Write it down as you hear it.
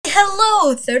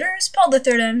Hello, Thirders,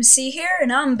 PaulthethirdMC here, and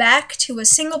I'm back to a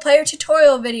single-player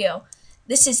tutorial video.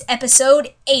 This is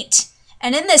episode 8,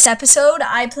 and in this episode,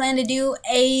 I plan to do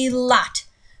a lot.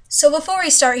 So before we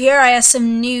start here, I have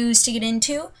some news to get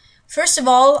into. First of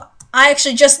all, I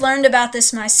actually just learned about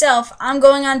this myself. I'm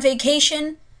going on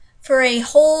vacation for a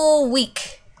whole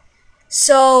week.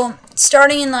 So,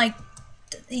 starting in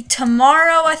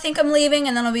tomorrow, I think I'm leaving,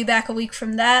 and then I'll be back a week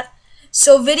from that.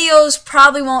 So videos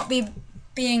probably won't be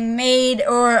being made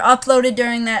or uploaded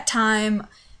during that time.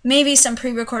 Maybe some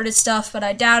pre-recorded stuff, but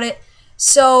I doubt it.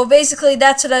 So basically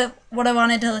that's what I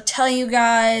wanted to tell you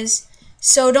guys.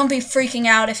 So don't be freaking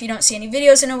out if you don't see any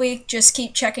videos in a week. Just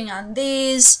keep checking on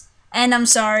these. And I'm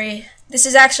sorry. This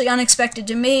is actually unexpected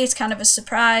to me. It's kind of a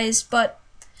surprise, but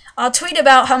I'll tweet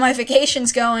about how my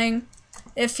vacation's going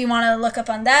if you want to look up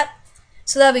on that.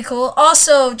 So that'd be cool.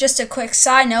 Also, just a quick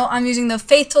side note, I'm using the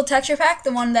Faithful texture pack,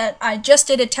 the one that I just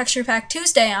did a texture pack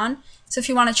Tuesday on. So if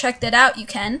you want to check that out, you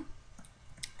can.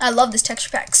 I love this texture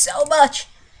pack so much.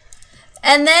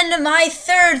 And then my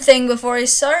third thing before I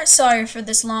start, sorry for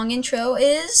this long intro,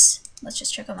 is, let's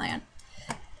just check on my end.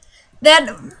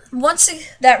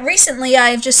 That recently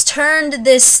I've just turned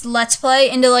this Let's Play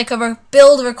into like a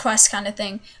build request kind of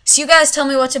thing. So you guys tell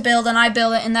me what to build and I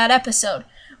build it in that episode.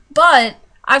 But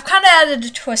I've kind of added a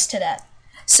twist to that.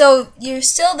 So you're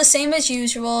still the same as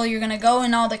usual. You're going to go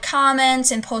in all the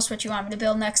comments and post what you want me to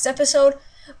build next episode.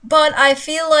 But I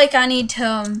feel like I need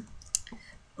to,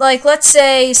 let's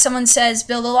say someone says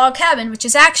build a log cabin, which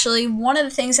is actually one of the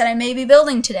things that I may be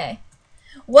building today.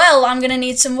 Well, I'm going to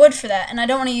need some wood for that, and I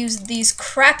don't want to use these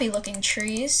crappy looking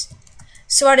trees.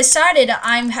 So I decided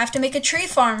I have to make a tree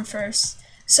farm first.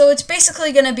 So it's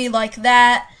basically going to be like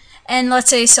that. And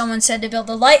let's say someone said to build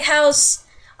a lighthouse.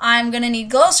 I'm going to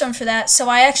need glowstone for that, so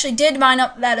I actually did mine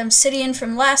up that obsidian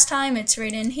from last time. It's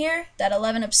right in here, that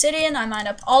 11 obsidian. I mined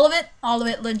up all of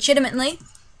it legitimately.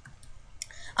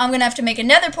 I'm going to have to make a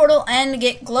nether portal and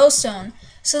get glowstone.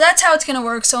 So that's how it's going to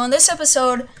work. So in this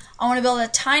episode, I want to build a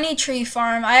tiny tree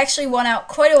farm. I actually went out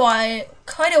quite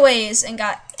a ways and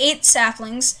got 8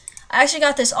 saplings. I actually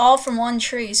got this all from one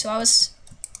tree, so I was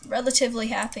relatively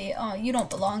happy. Oh, you don't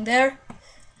belong there.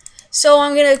 So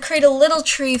I'm going to create a little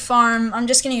tree farm. I'm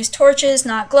just going to use torches,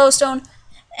 not glowstone.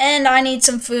 And I need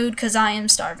some food because I am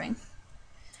starving.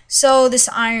 So this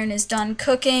iron is done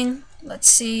cooking. Let's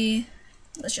see.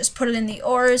 Let's just put it in the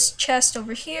ores chest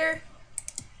over here.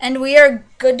 And we are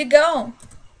good to go.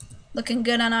 Looking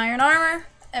good on iron armor.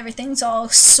 Everything's all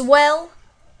swell.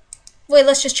 Wait,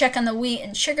 let's just check on the wheat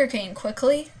and sugarcane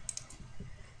quickly.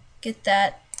 Get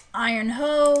that iron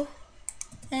hoe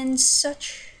and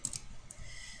such.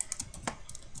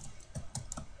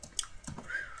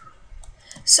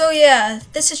 So yeah,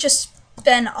 this has just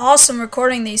been awesome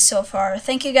recording these so far.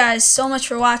 Thank you guys so much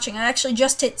for watching. I actually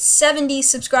just hit 70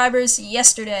 subscribers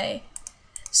yesterday.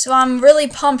 So I'm really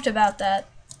pumped about that.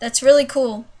 That's really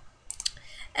cool.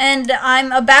 And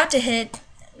I'm about to hit,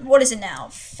 what is it now,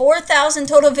 4,000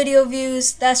 total video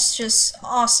views. That's just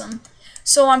awesome.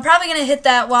 So I'm probably going to hit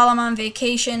that while I'm on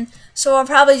vacation. So I'll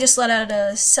probably just let out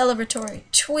a celebratory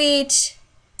tweet.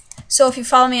 So if you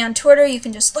follow me on Twitter, you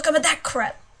can just look up at that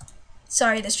crap.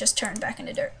 Sorry, this just turned back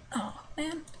into dirt. Oh,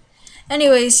 man.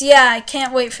 Anyways, yeah, I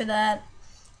can't wait for that.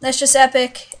 That's just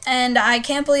epic, and I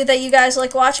can't believe that you guys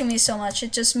like watching me so much.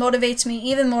 It just motivates me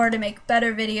even more to make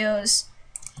better videos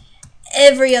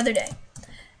every other day.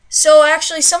 So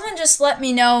actually, someone just let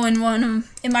me know in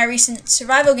my recent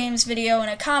survival games video in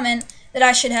a comment that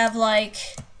I should have well,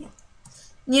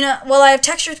 I have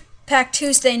Texture Pack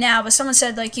Tuesday now, but someone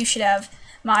said you should have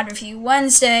Mod Review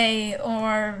Wednesday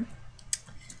or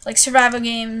survival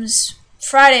games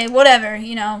Friday, whatever,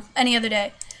 any other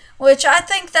day. Which I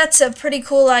think that's a pretty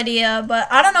cool idea, but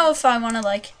I don't know if I want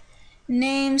to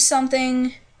name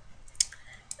something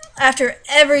after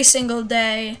every single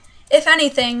day. If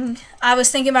anything, I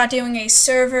was thinking about doing a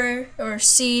server or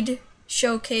seed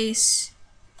showcase.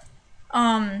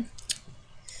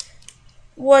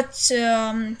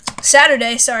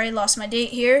 Saturday, sorry, lost my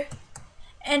date here.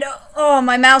 And oh,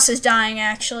 my mouse is dying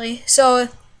actually. So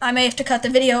I may have to cut the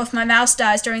video if my mouse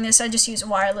dies during this. I just use a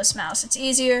wireless mouse. It's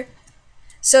easier.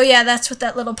 So yeah, that's what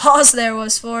that little pause there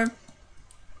was for.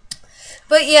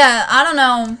 But yeah, I don't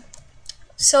know.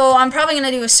 So I'm probably going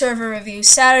to do a server review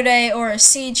Saturday or a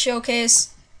seed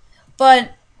showcase.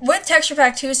 But with Texture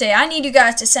Pack Tuesday, I need you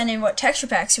guys to send in what texture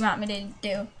packs you want me to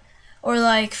do. Or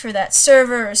for that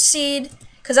server or seed.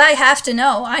 Because I have to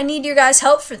know. I need your guys'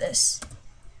 help for this.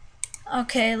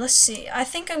 Okay, let's see. I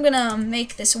think I'm gonna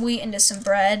make this wheat into some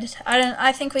bread.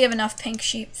 I think we have enough pink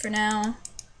sheep for now.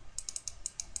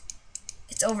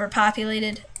 It's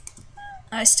overpopulated.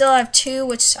 I still have 2,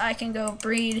 which I can go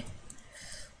breed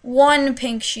 1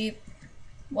 pink sheep.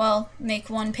 Well, make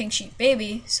 1 pink sheep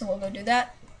baby, so we'll go do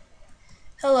that.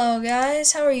 Hello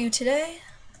guys, how are you today?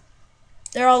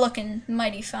 They're all looking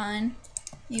mighty fine.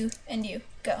 You and you,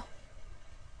 go.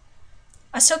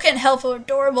 I still can't help how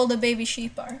adorable the baby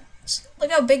sheep are.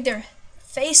 Look how big their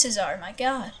faces are, my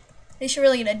god. They should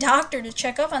really get a doctor to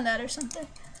check up on that or something.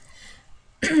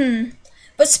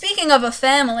 But speaking of a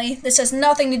family, this has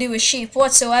nothing to do with sheep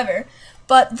whatsoever.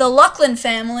 But the Lucklin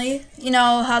family, you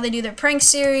know how they do their prank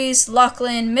series,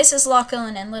 Lucklin, Mrs.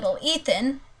 Lucklin, and little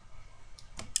Ethan.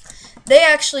 They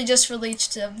actually just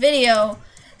released a video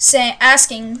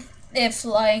asking if,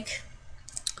 like,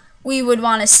 we would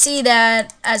want to see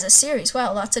that as a series.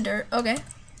 Wow, lots of dirt. Okay.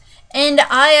 And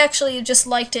I actually just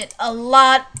liked it a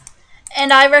lot.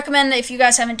 And I recommend that if you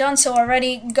guys haven't done so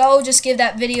already, go just give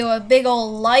that video a big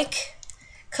ol' like.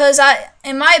 Because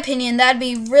in my opinion, that'd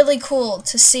be really cool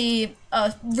to see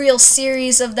a real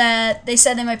series of that. They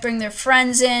said they might bring their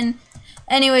friends in.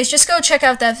 Anyways, just go check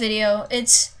out that video.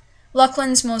 It's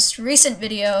Lucklin's most recent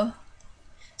video.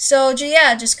 So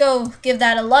yeah, just go give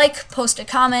that a like, post a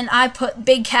comment. I put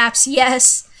big caps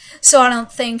yes, so I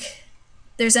don't think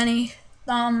there's any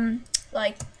what's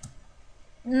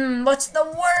the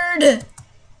word?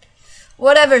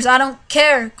 Whatevers, I don't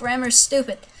care. Grammar's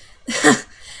stupid.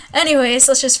 Anyways,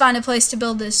 let's just find a place to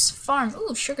build this farm.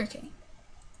 Ooh, sugarcane.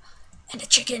 And a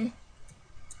chicken.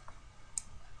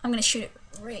 I'm gonna shoot it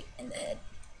right in the head.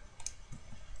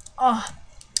 Oh,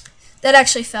 that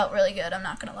actually felt really good, I'm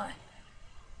not gonna lie.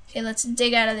 Okay, let's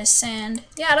dig out of this sand.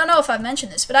 Yeah, I don't know if I've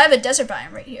mentioned this, but I have a desert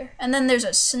biome right here. And then there's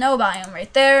a snow biome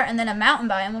right there, and then a mountain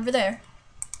biome over there.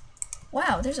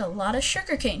 Wow, there's a lot of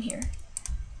sugarcane here.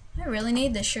 I really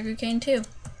need this sugarcane too.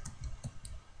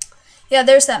 Yeah,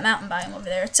 there's that mountain biome over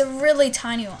there. It's a really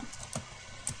tiny one.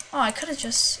 Oh, I could have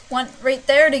just went right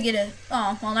there to get a...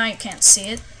 Oh, well, now you can't see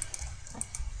it.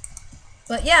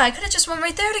 But yeah, I could have just went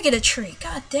right there to get a tree.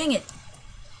 God dang it.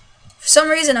 For some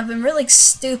reason, I've been really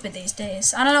stupid these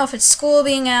days. I don't know if it's school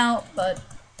being out, but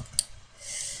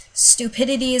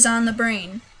stupidity is on the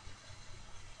brain.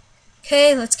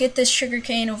 Okay, let's get this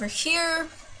sugarcane over here.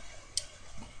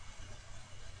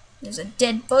 There's a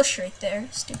dead bush right there.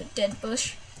 Stupid dead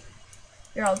bush.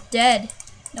 You're all dead.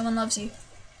 No one loves you.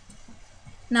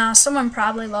 Nah, someone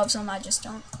probably loves them. I just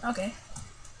don't. Okay.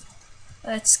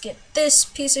 Let's get this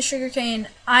piece of sugarcane.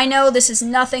 I know this is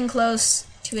nothing close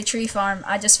to a tree farm.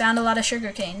 I just found a lot of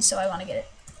sugarcane, so I want to get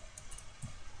it.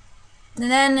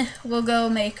 And then we'll go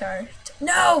make our...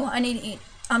 No! I need to eat.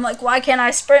 I'm like, why can't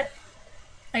I sprint?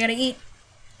 I gotta eat.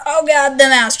 Oh god, the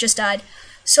mouse just died.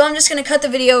 So I'm just gonna cut the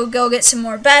video, go get some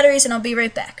more batteries, and I'll be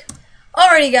right back.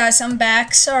 Alrighty guys, I'm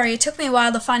back. Sorry, it took me a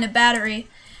while to find a battery.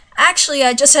 Actually,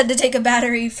 I just had to take a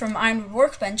battery from Ironwood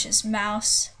Workbench's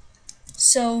mouse.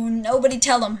 So nobody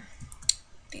tell him.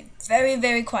 Be very,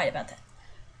 very quiet about that.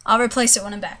 I'll replace it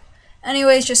when I'm back.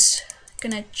 Anyways, just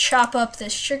gonna chop up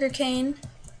this sugarcane.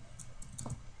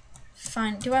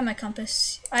 Fine. Do I have my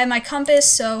compass? I have my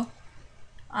compass, so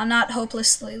I'm not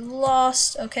hopelessly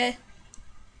lost. Okay.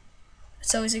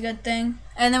 It's always a good thing.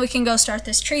 And then we can go start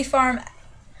this tree farm.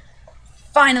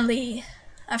 Finally,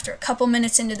 after a couple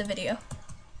minutes into the video.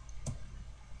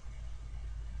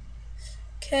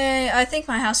 Okay, I think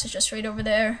my house is just right over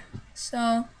there.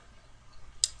 So,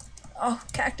 oh,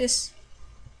 cactus.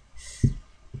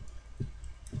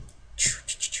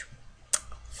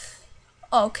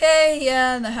 Okay,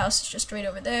 yeah, the house is just right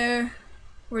over there.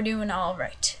 We're doing all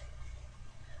right.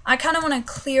 I kind of want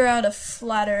to clear out a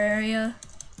flatter area.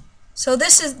 So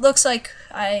this looks like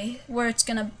where it's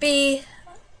gonna be.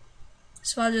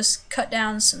 So I'll just cut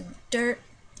down some dirt.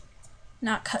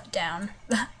 Not cut down.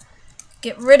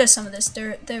 Get rid of some of this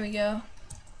dirt. There we go.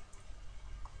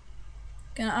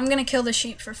 I'm gonna kill the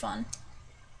sheep for fun.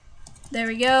 There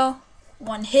we go.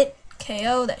 One hit.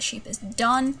 KO. That sheep is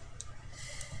done.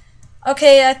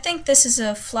 Okay, I think this is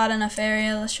a flat enough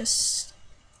area. Let's just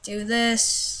do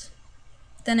this.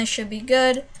 Then it should be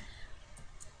good.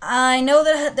 I know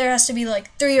that there has to be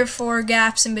like 3 or 4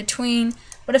 gaps in between.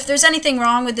 But if there's anything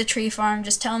wrong with the tree farm,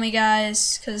 just tell me,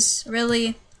 guys. Because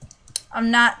really, I'm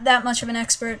not that much of an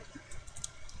expert.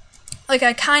 Like,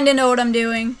 I kind of know what I'm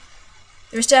doing.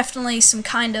 There's definitely some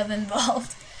kind of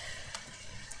involved.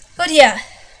 But yeah.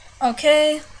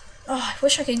 Okay. Oh, I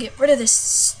wish I could get rid of this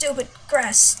stupid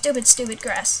grass. Stupid, stupid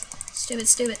grass. Stupid,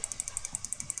 stupid.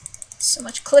 So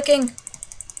much clicking.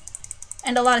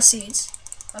 And a lot of seeds.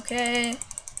 Okay.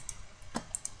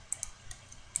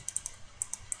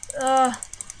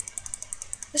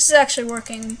 This is actually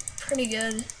working pretty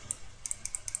good.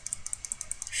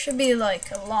 Should be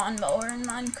like a lawnmower in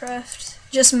Minecraft.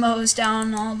 just mows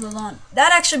down all the lawn.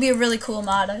 That'd actually be a really cool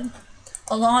mod.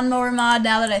 A lawnmower mod,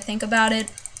 now that I think about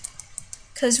it.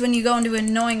 Because when you go into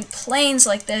annoying plains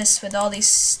like this with all these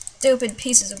stupid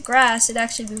pieces of grass, it'd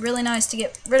actually be really nice to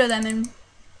get rid of them in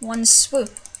one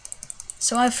swoop.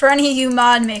 So for any of you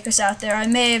mod makers out there, I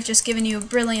may have just given you a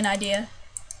brilliant idea.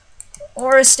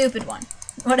 Or a stupid one.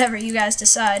 Whatever you guys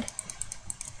decide.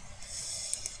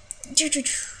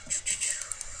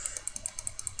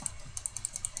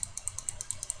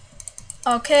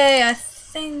 Okay, I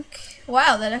think...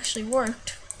 Wow, that actually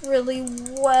worked really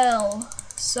well.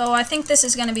 So I think this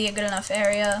is going to be a good enough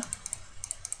area.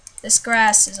 This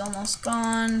grass is almost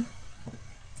gone.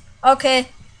 Okay,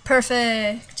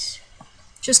 perfect.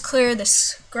 Just clear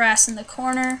this grass in the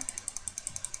corner.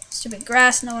 Stupid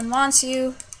grass, no one wants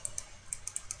you.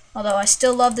 Although I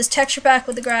still love this texture pack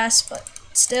with the grass, but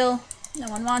still, no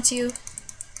one wants you.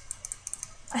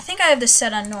 I think I have this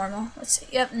set on normal. Let's see.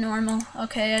 Yep, normal.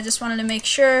 Okay, I just wanted to make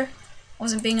sure I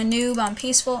wasn't being a noob on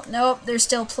peaceful. Nope, there's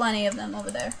still plenty of them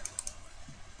over there.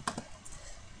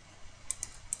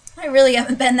 I really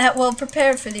haven't been that well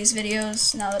prepared for these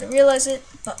videos now that I realize it,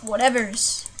 but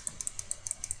whatevers.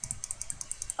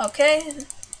 Okay.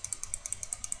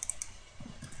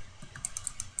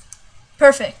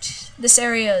 Perfect. This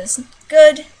area is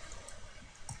good.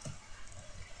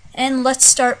 And let's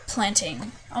start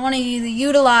planting. I want to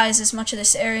utilize as much of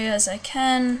this area as I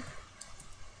can.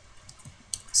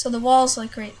 So the wall's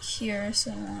like right here,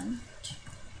 so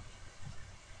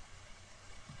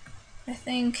I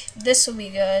think this will be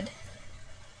good.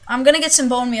 I'm gonna get some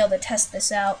bone meal to test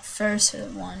this out first.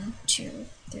 1, 2,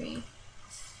 3,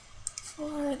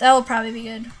 4. That will probably be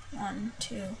good. 1,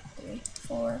 2, 3,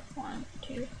 4. 1,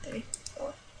 2, 3,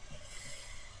 4.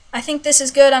 I think this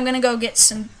is good. I'm gonna go get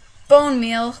some bone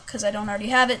meal because I don't already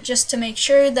have it, just to make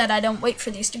sure that I don't wait for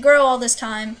these to grow all this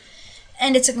time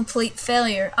and it's a complete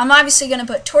failure. I'm obviously gonna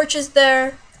put torches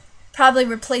there, probably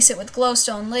replace it with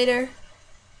glowstone later,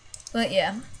 but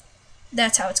yeah,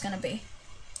 that's how it's gonna be.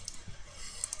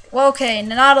 Well, okay,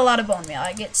 not a lot of bone meal.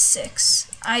 I get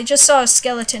 6. I just saw a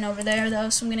skeleton over there though,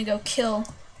 so I'm gonna go kill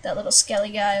that little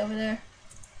skelly guy over there.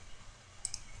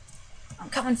 I'm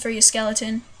coming for you,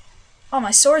 skeleton. Oh,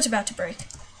 my sword's about to break.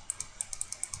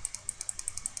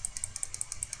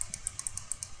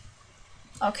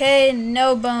 Okay,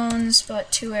 no bones,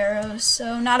 but 2 arrows,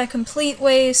 so not a complete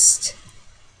waste,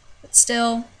 but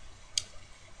still,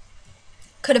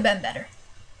 could have been better.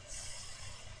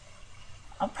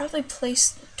 I'll probably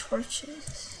place the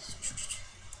torches.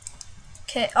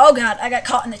 Okay, oh god, I got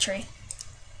caught in the tree.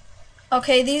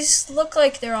 Okay, these look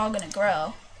like they're all gonna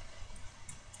grow.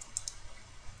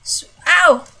 So,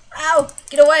 ow! Ow!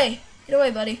 Get away! Get away,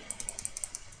 buddy.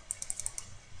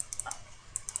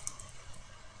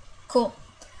 Cool.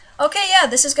 Okay, yeah,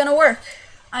 this is gonna work.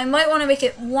 I might want to make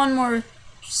it one more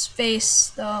space,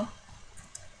 though.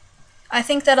 I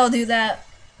think that I'll do that.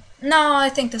 No, I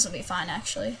think this will be fine,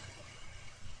 actually.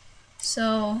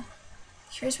 So,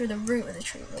 here's where the root of the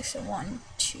tree looks. So 1,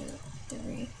 2,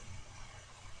 3.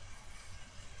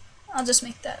 I'll just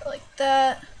make that like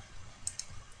that.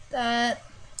 That.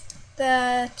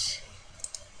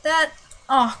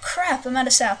 Oh, crap, I'm out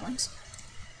of saplings.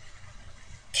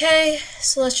 Okay,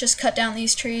 so let's just cut down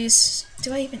these trees.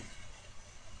 Do I even...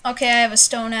 Okay, I have a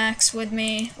stone axe with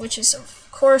me, which is, of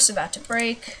course, about to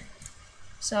break.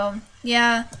 So,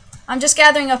 yeah. I'm just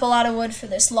gathering up a lot of wood for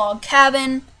this log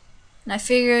cabin. And I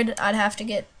figured I'd have to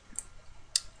get...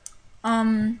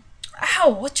 Ow!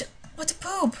 What the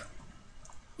poop?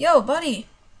 Yo, buddy.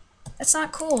 That's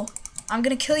not cool. I'm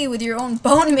gonna kill you with your own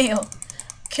bone meal.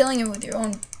 Killing you with your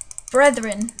own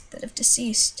brethren that have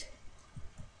deceased.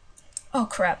 Oh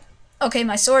crap. Okay,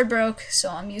 my sword broke, so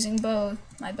I'm using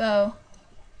my bow.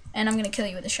 And I'm gonna kill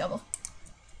you with a shovel.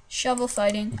 Shovel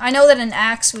fighting. I know that an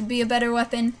axe would be a better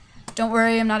weapon. Don't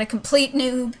worry, I'm not a complete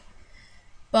noob.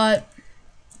 But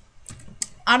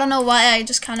I don't know why, I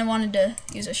just kind of wanted to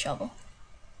use a shovel.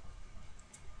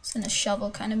 It's in a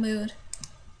shovel kind of mood.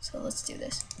 So let's do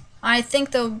this. I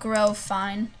think they'll grow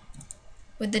fine.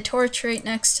 With the torch right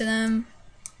next to them.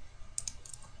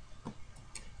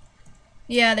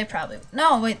 Yeah, they probably...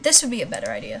 No, wait, this would be a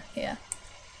better idea. Yeah.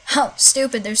 Oh,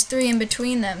 stupid, there's 3 in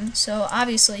between them. So,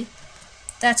 obviously,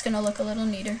 that's going to look a little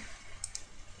neater.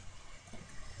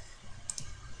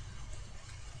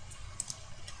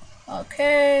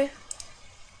 Okay.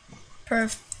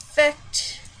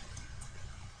 Perfect.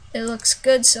 It looks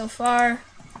good so far.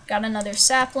 Got another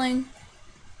sapling.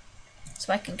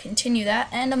 So I can continue that.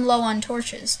 And I'm low on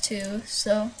torches, too.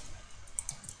 So,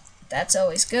 that's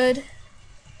always good.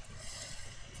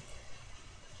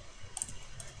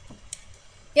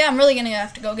 Yeah, I'm really gonna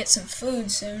have to go get some food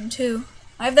soon, too.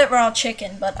 I have that raw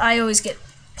chicken, but I always get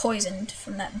poisoned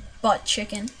from that butt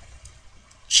chicken.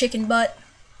 Chicken butt.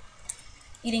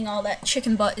 Eating all that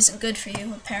chicken butt isn't good for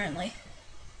you, apparently.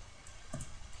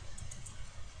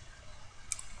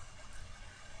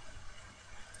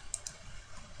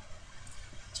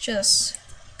 Let's just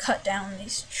cut down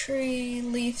these tree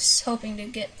leaves, hoping to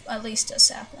get at least a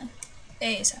sapling.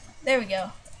 A sapling. There we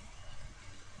go.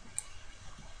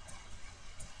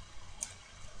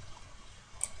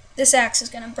 This axe is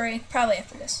gonna break probably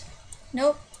after this.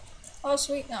 Nope. Oh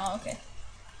sweet. Oh, okay.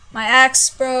 My axe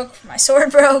broke, my sword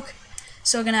broke,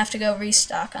 so we're gonna have to go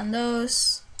restock on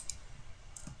those.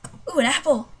 Ooh, an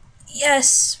apple!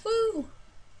 Yes! Woo!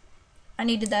 I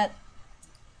needed that.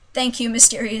 Thank you,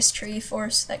 mysterious tree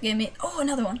force, that gave me. Oh,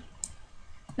 another one.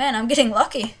 Man, I'm getting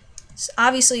lucky. It's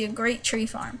obviously a great tree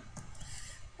farm.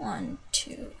 1,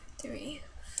 2, 3,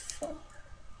 4.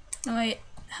 No, wait.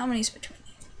 How many's between?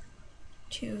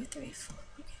 2, 3, 4.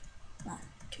 Okay. 1,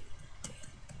 2, 3.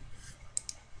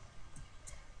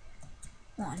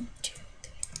 1, 2,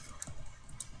 3,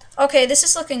 4. Okay, this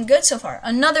is looking good so far.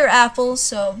 Another apple,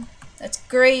 so that's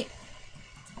great.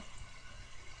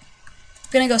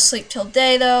 I'm gonna go sleep till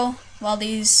day though, while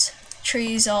these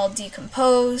trees all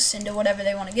decompose into whatever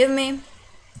they want to give me.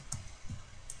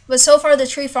 But so far the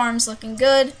tree farm's looking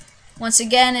good. Once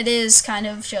again, it is kind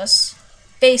of just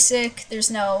basic.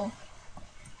 There's no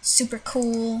super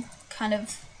cool kind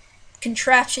of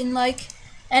contraption like,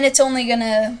 and it's only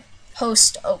gonna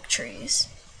host oak trees.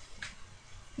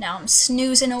 Now I'm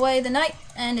snoozing away the night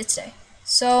and it's day.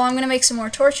 So I'm gonna make some more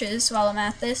torches while I'm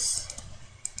at this.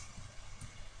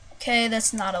 Okay,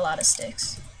 that's not a lot of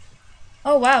sticks.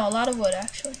 Oh wow, a lot of wood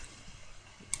actually.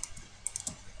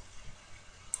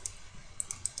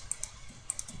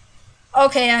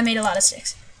 Okay, I made a lot of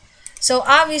sticks. So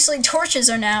obviously torches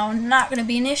are now not going to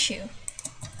be an issue.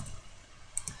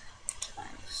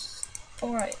 Times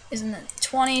 4, isn't it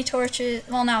 20 torches?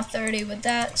 Well, now 30 with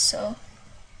that, so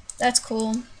that's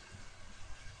cool.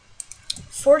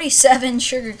 47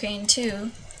 sugarcane too.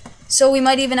 So we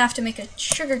might even have to make a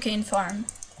sugarcane farm.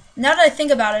 Now that I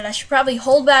think about it, I should probably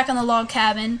hold back on the log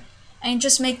cabin and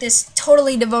just make this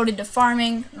totally devoted to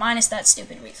farming, minus that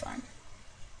stupid wheat farm.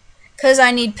 Because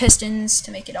I need pistons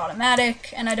to make it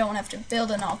automatic, and I don't have to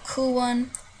build an all cool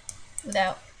one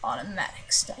without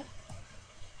automatic stuff.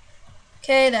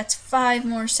 Okay, that's 5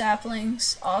 more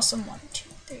saplings. Awesome. 1, 2,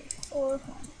 3, 4. 1,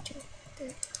 2, 3,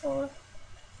 4.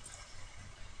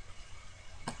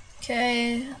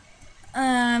 Okay.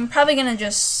 I'm probably gonna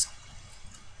just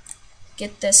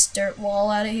get this dirt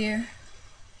wall out of here,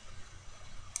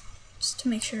 just to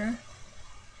make sure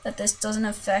that this doesn't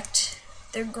affect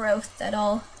their growth at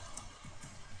all.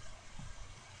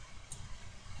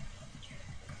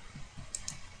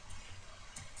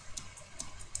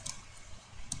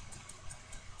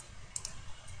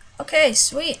 Okay,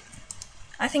 sweet.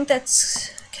 I think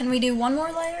that's. Can we do one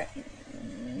more layer?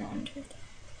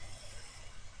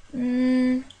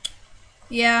 No,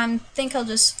 yeah, I think I'll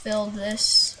just fill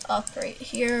this up right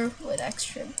here with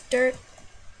extra dirt.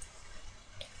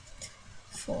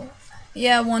 4, 5.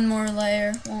 Yeah, one more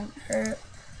layer won't hurt.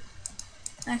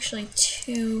 Actually,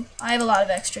 2. I have a lot of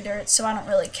extra dirt, so I don't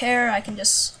really care. I can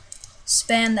just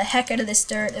spam the heck out of this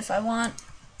dirt if I want.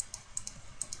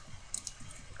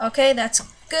 Okay, that's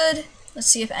good. Let's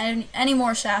see if any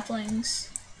more saplings,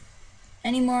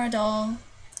 any more at all,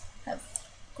 have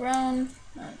grown.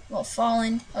 Well,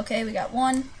 fallen. Okay, we got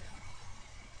 1.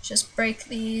 Just break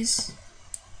these.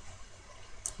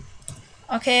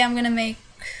 Okay, I'm gonna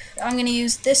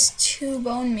use this 2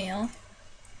 bone meal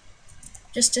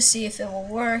just to see if it will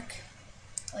work.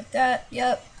 Like that.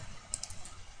 Yep.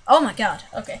 Oh my god.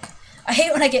 Okay. I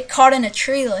hate when I get caught in a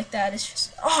tree like that. It's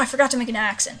just, oh, I forgot to make an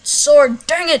axe and sword.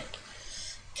 Dang it.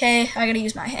 Okay, I gotta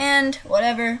use my hand.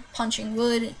 Whatever. Punching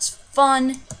wood. It's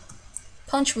fun.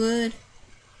 Punch wood.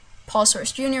 Paul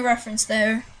Source Jr. reference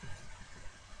there.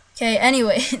 Okay,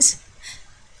 anyways.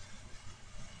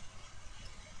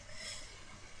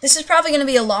 This is probably going to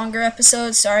be a longer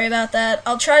episode. Sorry about that.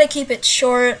 I'll try to keep it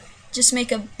short. Just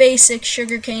make a basic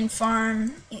sugarcane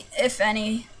farm, if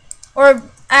any. Or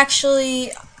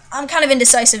actually, I'm kind of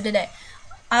indecisive today.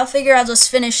 I'll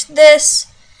just finish this,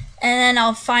 and then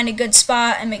I'll find a good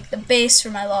spot and make the base for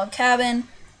my log cabin.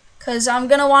 Because I'm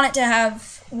going to want it to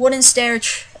have wooden stair,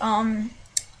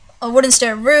 a wooden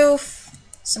stair roof,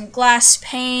 some glass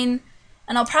pane,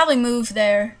 and I'll probably move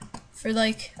there for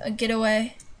like a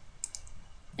getaway,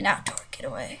 an outdoor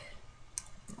getaway.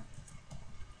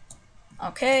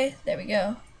 Okay, there we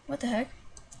go. What the heck?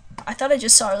 I thought I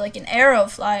just saw like an arrow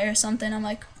fly or something. I'm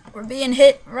like, we're being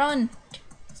hit, run.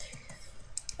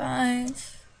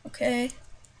 5, okay.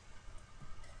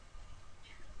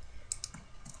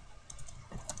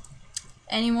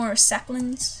 any more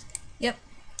saplings? Yep.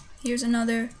 Here's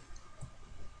another.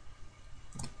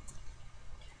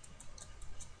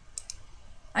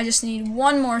 I just need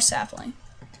one more sapling.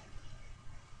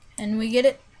 And we get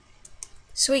it.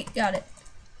 Sweet, got it.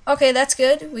 Okay, that's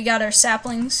good. We got our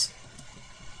saplings.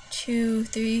 2,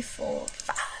 3, 4,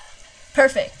 5.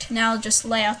 Perfect. Now just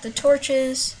lay out the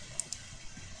torches.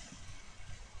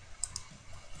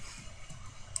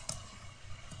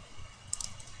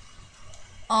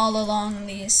 All along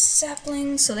these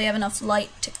saplings so they have enough light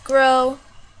to grow.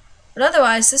 But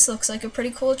otherwise, this looks like a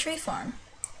pretty cool tree farm.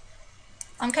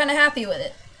 I'm kind of happy with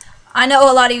it. I know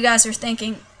a lot of you guys are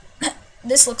thinking,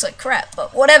 this looks like crap,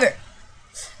 but whatever.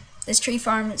 This tree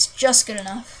farm is just good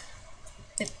enough.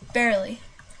 It barely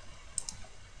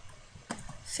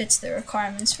fits the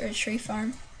requirements for a tree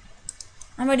farm.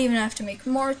 I might even have to make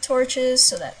more torches,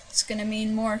 so that's going to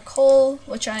mean more coal,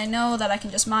 which I know that I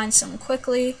can just mine some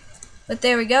quickly. But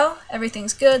there we go.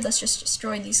 Everything's good. Let's just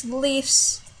destroy these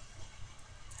leaves.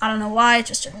 I don't know why, it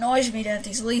just annoys me to have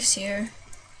these leaves here.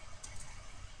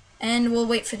 And we'll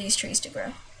wait for these trees to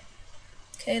grow.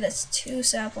 Okay, that's 2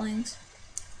 saplings.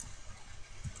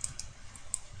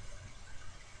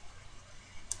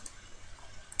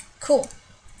 Cool.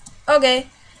 Okay,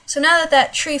 so now that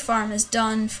that tree farm is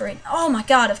done for it. Oh my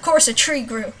god, of course a tree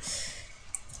grew.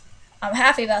 I'm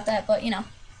happy about that, but you know.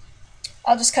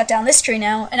 I'll just cut down this tree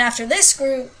now, and after this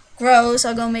grows,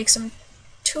 I'll go make some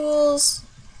tools,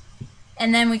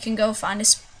 and then we can go find a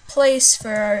place for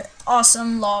our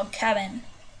awesome log cabin.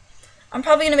 I'm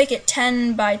probably going to make it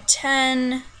 10 by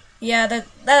 10. Yeah,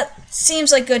 that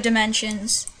seems like good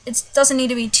dimensions. It doesn't need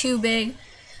to be too big.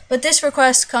 But this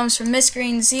request comes from Miss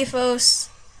Green Zephos,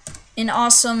 an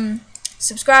awesome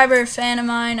subscriber, fan of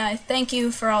mine. I thank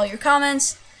you for all your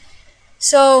comments.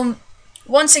 So,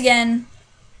 once again,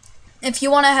 if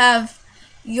you want to have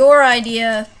your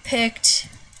idea picked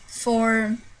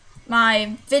for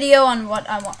my video on what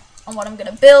I'm going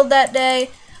to build that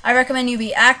day, I recommend you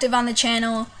be active on the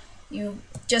channel. You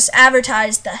just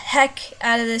advertise the heck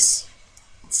out of this,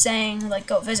 saying like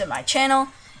go visit my channel,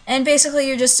 and basically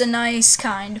you're just a nice,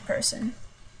 kind person.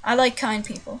 I like kind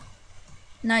people.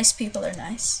 Nice people are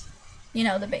nice. You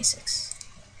know, the basics.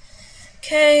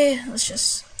 Okay, let's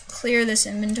just clear this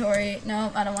inventory.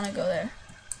 No, I don't want to go there.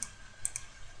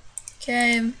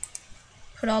 Okay,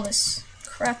 put all this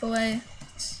crap away.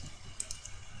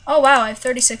 Oh wow, I have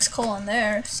 36 coal in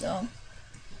there, so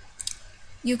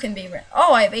you can be ready.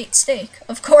 Oh, I have 8 steak,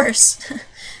 of course.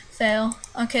 Fail.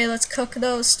 Okay, let's cook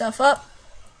those stuff up.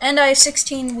 And I have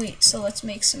 16 wheat, so let's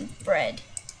make some bread.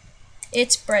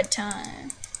 It's bread time.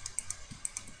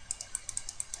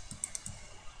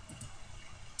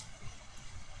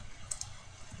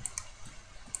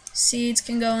 Seeds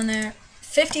can go in there.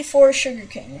 54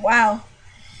 sugarcane. Wow.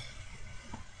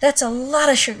 That's a lot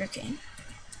of sugarcane.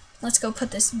 Let's go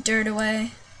put this dirt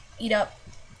away. Eat up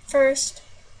first.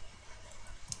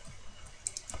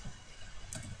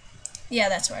 Yeah,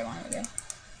 that's where I want to go.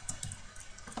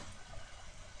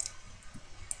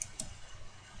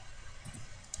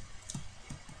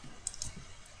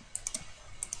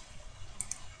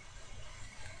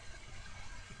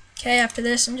 Okay, after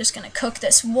this, I'm just going to cook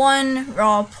this one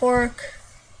raw pork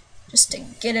just to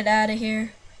get it out of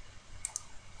here.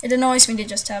 It annoys me to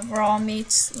just have raw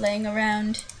meats laying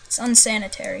around. It's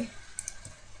unsanitary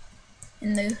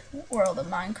in the world of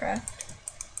Minecraft.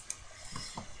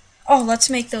 Oh, let's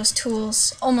make those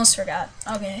tools. Almost forgot.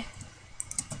 Okay.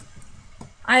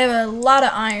 I have a lot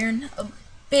of iron, a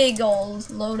big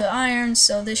old load of iron,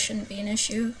 so this shouldn't be an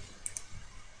issue.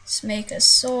 Let's make a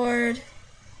sword.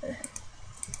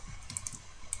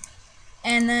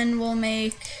 And then we'll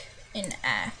make an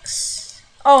axe.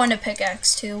 Oh, and a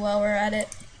pickaxe too while we're at it.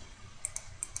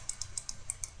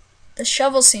 The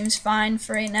shovel seems fine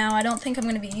for right now. I don't think I'm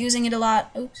going to be using it a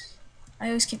lot. Oops. I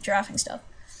always keep dropping stuff.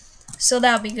 So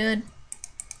that'll be good.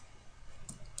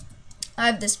 I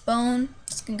have this bone.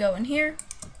 This can go in here.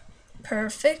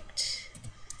 Perfect.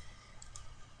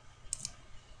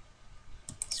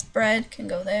 This bread can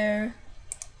go there.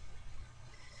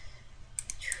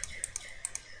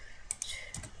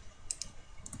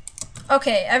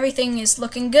 Okay, everything is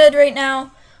looking good right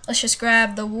now. Let's just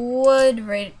grab the wood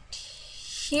right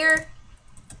here.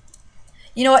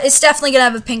 You know what? It's definitely going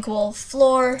to have a pink wool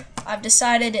floor. I've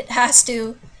decided it has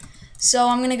to. So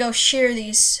I'm going to go shear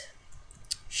these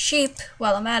sheep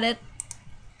while I'm at it,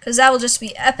 because that will just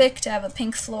be epic to have a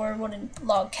pink floor wooden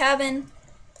log cabin.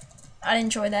 I'd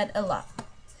enjoy that a lot.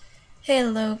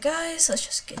 Hello guys, let's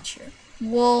just get your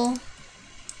wool.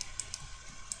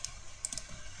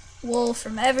 Wool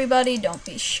from everybody, don't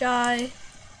be shy.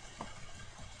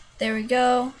 There we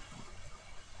go.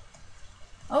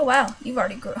 Oh wow, you've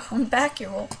already grown back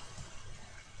your wool.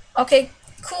 Okay,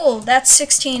 cool. That's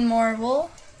 16 more wool.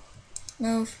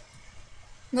 Move.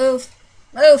 Move.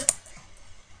 Move.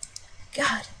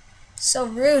 God, so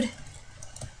rude.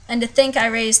 And to think I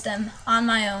raised them on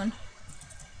my own.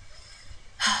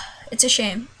 It's a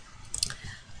shame.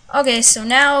 Okay, so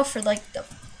now for like the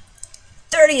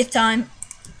 30th time,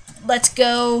 let's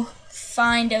go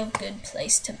find a good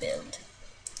place to build.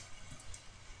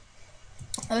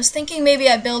 I was thinking maybe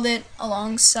I build it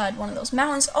alongside one of those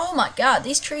mountains. Oh my god,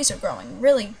 these trees are growing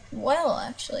really well,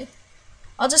 actually.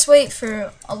 I'll just wait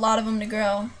for a lot of them to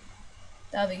grow.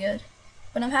 That'll be good.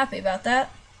 But I'm happy about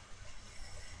that.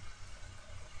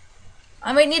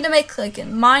 I might need to make like a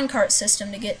minecart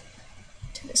system to get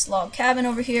to this log cabin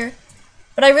over here.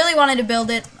 But I really wanted to build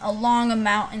it along a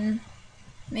mountain.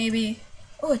 Maybe...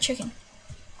 Oh, a chicken.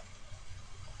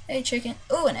 Hey, chicken.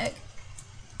 Oh, an egg.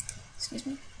 Excuse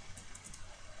me.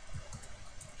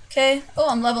 Okay. Oh,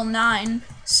 I'm level 9.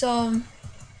 So,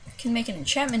 I can make an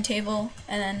enchantment table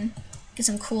and then get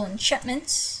some cool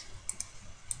enchantments.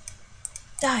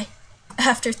 Die.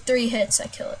 After 3 hits, I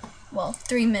kill it. Well,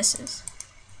 3 misses.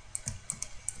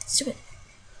 Stupid.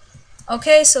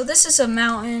 Okay, so this is a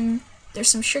mountain. There's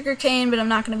some sugar cane, but I'm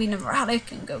not going to be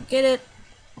neurotic and go get it.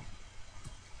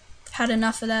 Had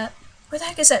enough of that. Where the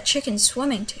heck is that chicken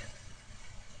swimming to?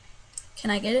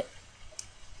 Can I get it?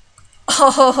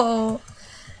 Oh,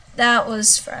 that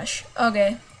was fresh.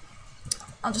 Okay.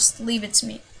 I'll just leave its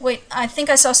meat. Wait, I think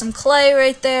I saw some clay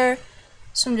right there.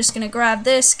 So I'm just going to grab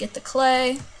this, get the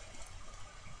clay,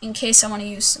 in case I want to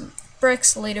use some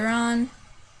bricks later on.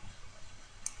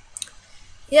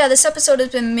 Yeah, this episode has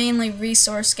been mainly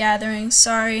resource gathering.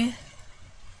 Sorry.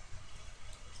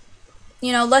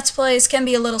 You know, Let's Plays can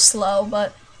be a little slow,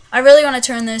 but I really want to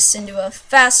turn this into a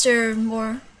faster,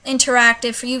 more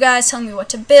interactive for you guys, telling me what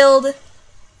to build.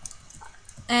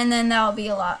 And then that'll be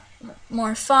a lot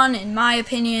more fun, in my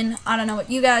opinion. I don't know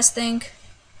what you guys think.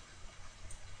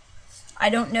 I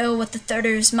don't know what the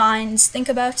thirders' minds think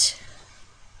about.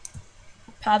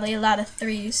 Probably a lot of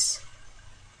 3s.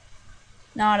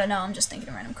 No, I don't know. I'm just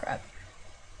thinking random crap.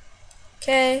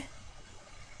 Okay.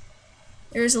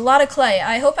 There's a lot of clay.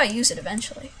 I hope I use it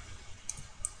eventually.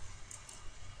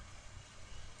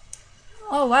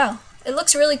 Oh, wow. It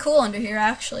looks really cool under here,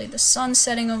 actually. The sun's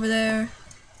setting over there.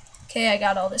 Okay, I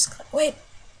got all this clay. Wait.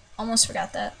 Almost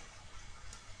forgot that.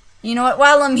 You know what?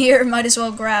 While I'm here, might as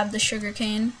well grab the sugar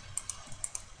cane.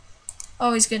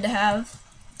 Always good to have.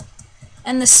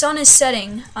 And the sun is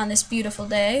setting on this beautiful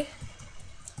day.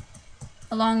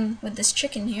 Along with this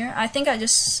chicken here. I think I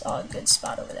just saw a good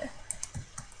spot over there.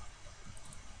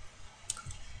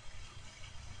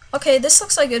 Okay, this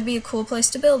looks like it'd be a cool place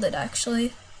to build it,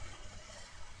 actually.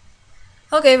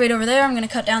 Okay, right over there. I'm going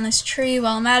to cut down this tree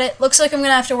while I'm at it. Looks like I'm going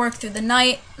to have to work through the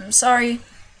night. I'm sorry.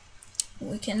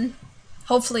 We can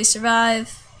hopefully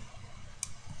survive.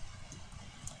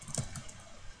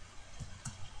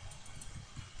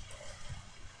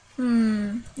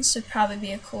 This would probably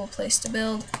be a cool place to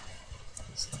build.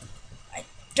 I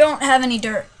don't have any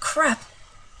dirt. Crap.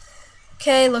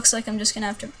 Okay, looks like I'm just going to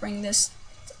have to bring this...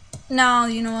 No,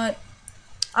 you know what?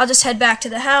 I'll just head back to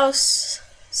the house.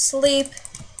 Sleep.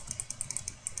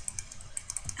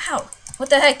 Ow. What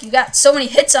the heck? You got so many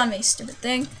hits on me, stupid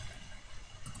thing.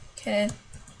 Okay.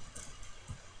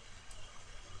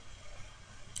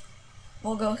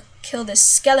 We'll go kill this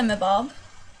skeleton mob.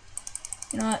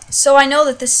 You know what? So I know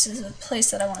that this is a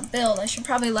place that I want to build. I should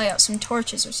probably lay out some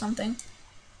torches or something.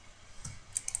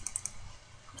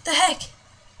 What the heck?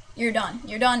 You're done.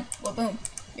 You're done. Well, boom.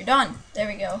 You're done. There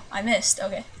we go. I missed.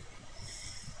 Okay.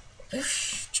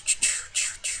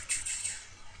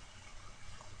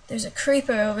 There's a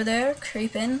creeper over there,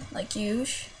 creeping like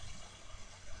usual.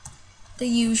 The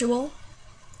usual.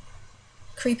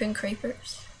 Creeping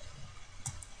creepers.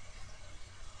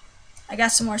 I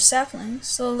got some more saplings,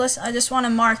 so I just want to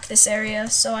mark this area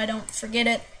so I don't forget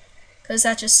it, because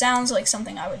that just sounds like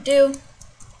something I would do.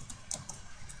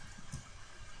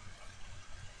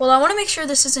 Well, I want to make sure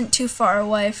this isn't too far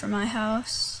away from my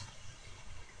house.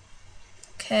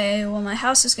 Okay, well my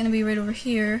house is going to be right over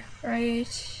here,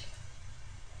 right?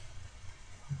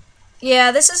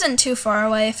 Yeah, this isn't too far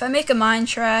away. If I make a mine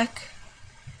track,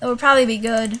 that would probably be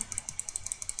good.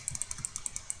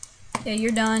 Yeah,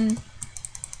 you're done.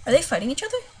 Are they fighting each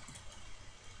other?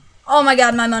 Oh my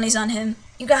god, my money's on him.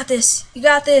 You got this. You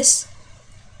got this.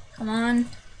 Come on.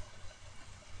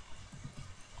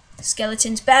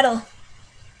 Skeletons, battle.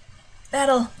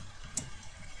 Battle.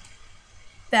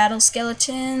 Battle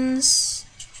skeletons.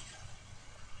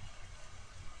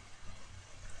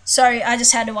 Sorry, I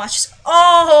just had to watch this.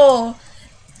 Oh!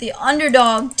 The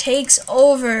underdog takes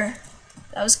over.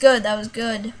 That was good. That was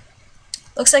good.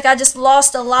 Looks like I just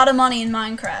lost a lot of money in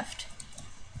Minecraft.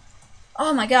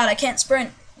 Oh my god, I can't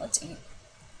sprint. Let's eat.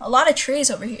 A lot of trees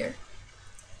over here.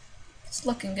 It's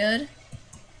looking good.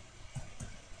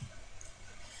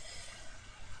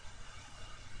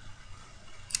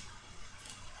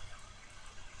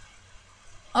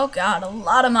 Oh god, a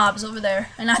lot of mobs over there.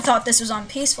 And I thought this was on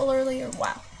peaceful earlier.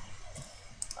 Wow.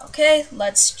 Okay,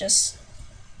 let's just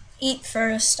eat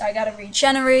first. I gotta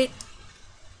regenerate.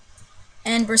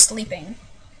 And we're sleeping.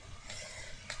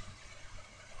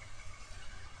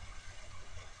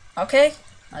 Okay,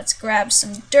 let's grab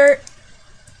some dirt.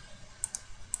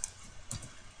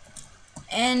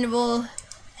 And we'll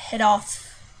head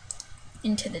off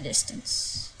into the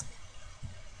distance.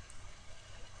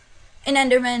 An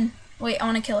Enderman. Wait, I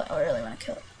want to kill it. Oh, I really want to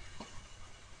kill it.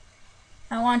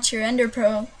 I want your Ender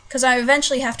Pearl, because I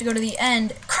eventually have to go to the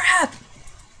end. Crap!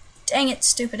 Dang it,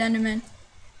 stupid Enderman.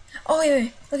 Oh,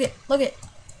 wait, look it, look it.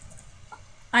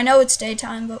 I know it's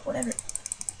daytime, but whatever.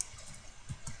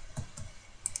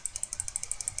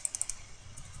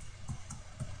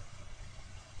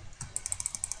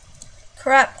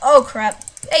 Crap, oh crap.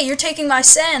 Hey, you're taking my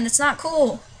sand, that's not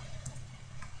cool.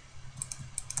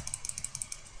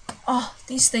 Oh,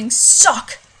 these things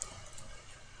suck.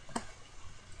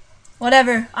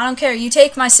 Whatever, I don't care. You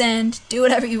take my sand, do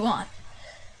whatever you want.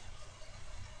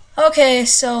 Okay,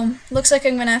 so looks like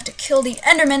I'm gonna have to kill the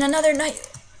Enderman another night.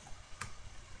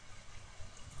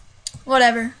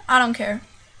 Whatever, I don't care.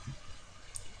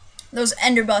 Those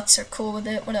Ender butts are cool with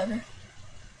it, whatever.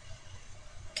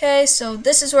 Okay, so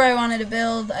this is where I wanted to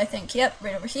build, I think. Yep,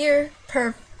 right over here.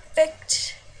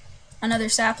 Perfect. Another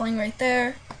sapling right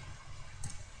there.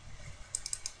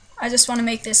 I just want to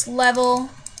make this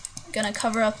level. I'm gonna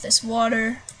cover up this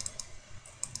water.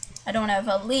 I don't have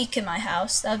a leak in my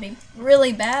house. That would be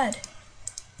really bad.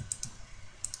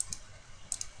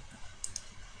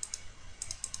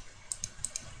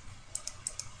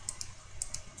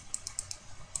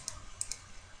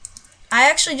 I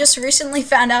actually just recently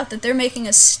found out that they're making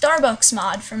a Starbucks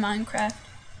mod for Minecraft.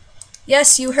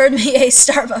 Yes, you heard me, a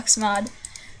Starbucks mod.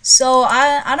 So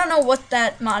I don't know what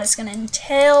that mod is going to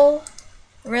entail.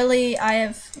 Really, I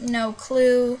have no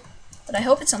clue. But I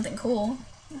hope it's something cool.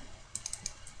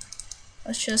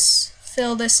 Let's just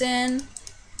fill this in.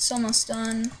 It's almost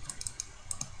done.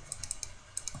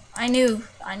 I knew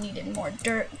I needed more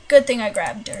dirt. Good thing I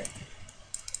grabbed dirt.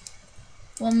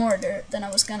 Well, more dirt than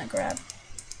I was going to grab.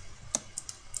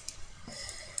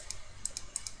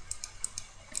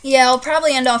 Yeah, I'll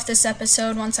probably end off this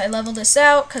episode once I level this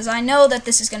out, because I know that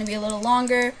this is going to be a little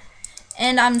longer.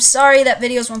 And I'm sorry that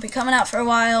videos won't be coming out for a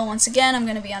while. Once again, I'm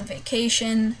going to be on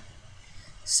vacation.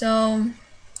 So,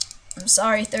 I'm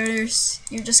sorry, thirders.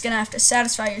 You're just going to have to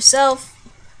satisfy yourself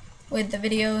with the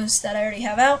videos that I already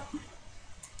have out.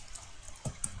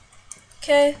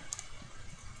 Okay.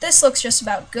 This looks just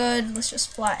about good. Let's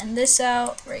just flatten this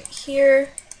out right here.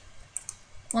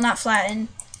 Well, not flatten.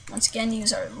 Once again,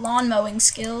 use our lawn mowing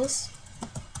skills.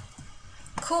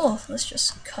 Cool. Let's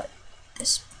just cut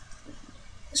this.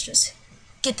 Let's just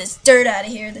get this dirt out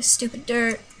of here. This stupid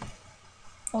dirt.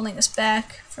 Holding us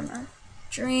back from our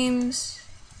dreams.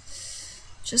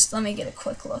 Just let me get a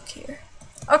quick look here.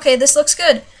 Okay, this looks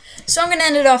good. So I'm going to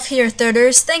end it off here,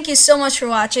 thirders. Thank you so much for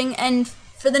watching. And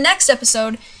for the next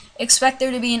episode, expect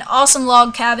there to be an awesome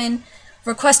log cabin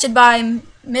requested by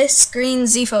Miss Green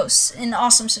Zephos, an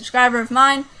awesome subscriber of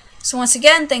mine. So once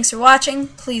again, thanks for watching.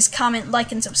 Please comment,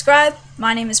 like, and subscribe.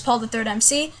 My name is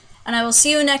PaulthethirdMC, and I will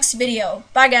see you next video.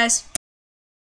 Bye, guys.